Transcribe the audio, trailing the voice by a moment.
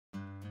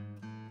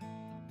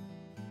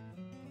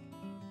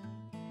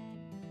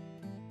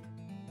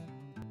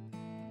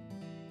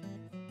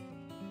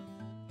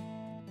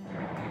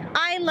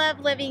I love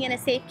living in a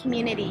safe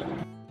community.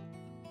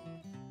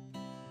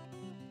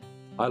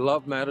 I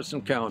love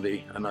Madison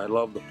County, and I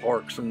love the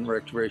parks and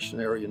recreation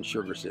area in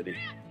Sugar City.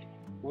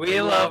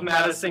 We love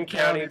Madison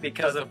County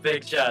because of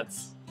Big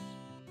Jets.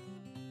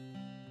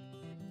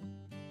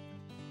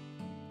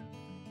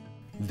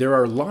 There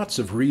are lots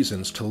of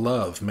reasons to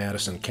love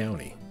Madison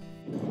County.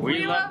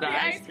 We love the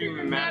ice cream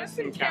in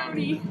Madison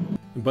County.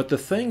 But the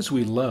things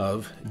we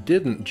love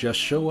didn't just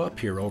show up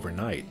here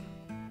overnight.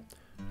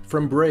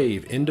 From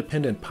brave,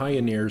 independent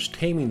pioneers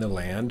taming the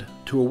land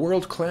to a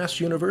world-class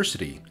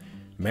university,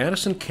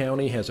 Madison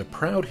County has a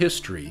proud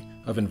history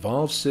of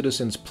involved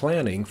citizens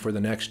planning for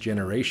the next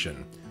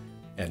generation.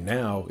 And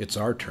now it's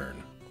our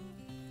turn.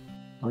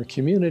 Our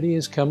community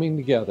is coming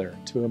together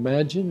to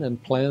imagine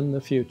and plan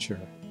the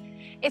future.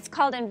 It's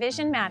called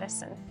Envision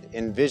Madison.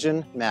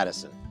 Envision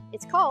Madison.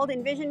 It's called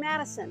Envision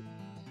Madison.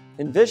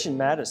 Envision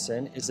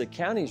Madison is the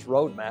county's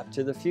roadmap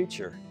to the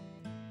future.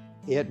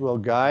 It will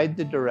guide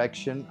the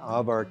direction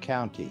of our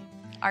county.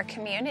 Our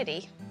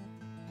community.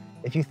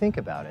 If you think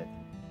about it,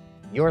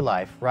 your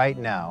life right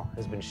now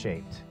has been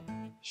shaped.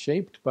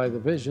 Shaped by the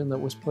vision that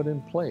was put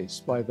in place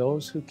by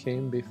those who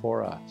came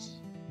before us.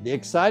 The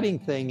exciting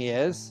thing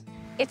is,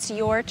 it's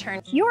your turn.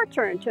 It's your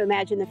turn to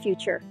imagine the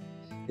future.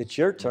 It's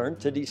your turn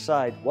to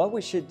decide what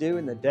we should do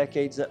in the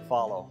decades that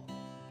follow.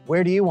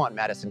 Where do you want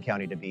Madison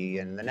County to be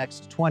in the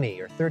next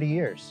 20 or 30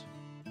 years?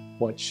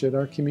 What should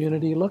our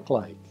community look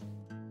like?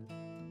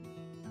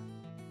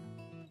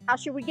 How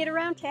should we get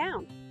around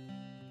town?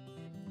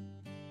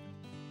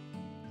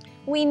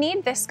 We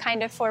need this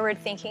kind of forward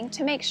thinking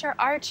to make sure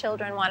our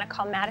children want to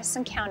call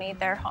Madison County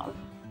their home.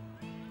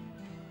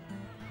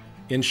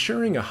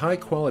 Ensuring a high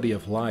quality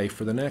of life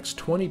for the next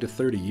 20 to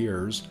 30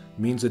 years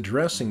means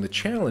addressing the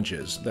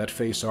challenges that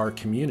face our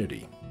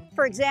community.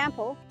 For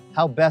example,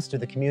 how best do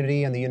the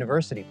community and the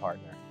university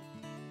partner?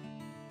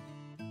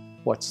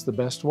 What's the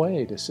best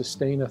way to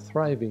sustain a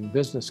thriving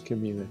business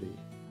community?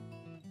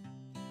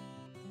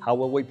 How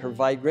will we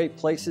provide great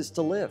places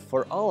to live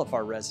for all of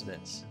our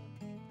residents?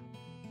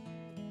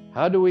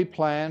 How do we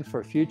plan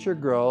for future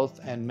growth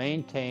and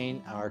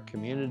maintain our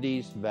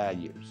community's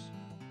values?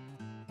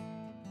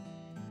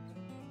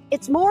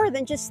 It's more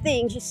than just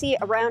things you see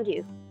around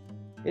you.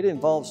 It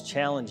involves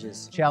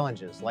challenges.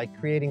 Challenges like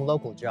creating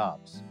local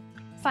jobs.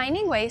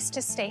 Finding ways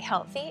to stay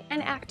healthy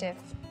and active.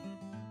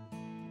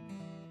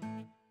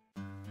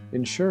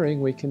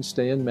 Ensuring we can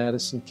stay in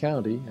Madison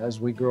County as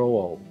we grow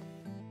old.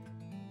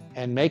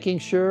 And making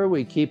sure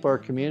we keep our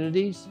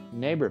communities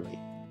neighborly.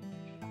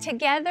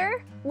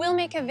 Together, we'll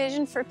make a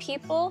vision for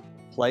people,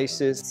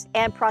 places,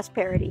 and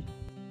prosperity.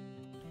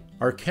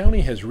 Our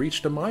county has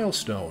reached a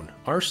milestone,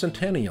 our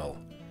centennial.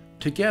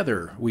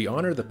 Together, we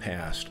honor the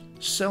past,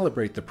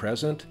 celebrate the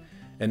present,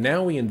 and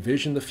now we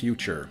envision the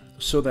future,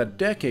 so that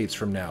decades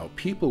from now,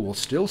 people will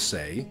still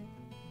say,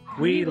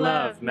 we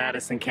love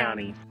Madison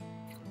County.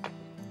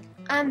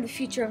 I'm the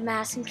future of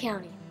Madison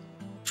County.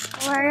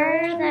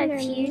 We're the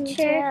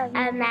future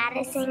of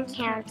Madison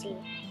County.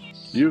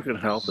 You can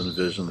help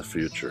envision the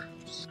future.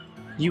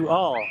 You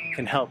all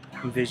can help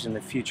envision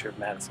the future of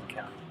Madison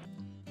County.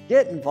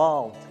 Get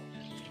involved.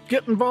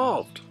 Get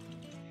involved.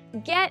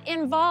 Get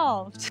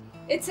involved.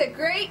 It's a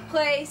great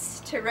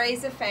place to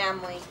raise a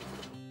family.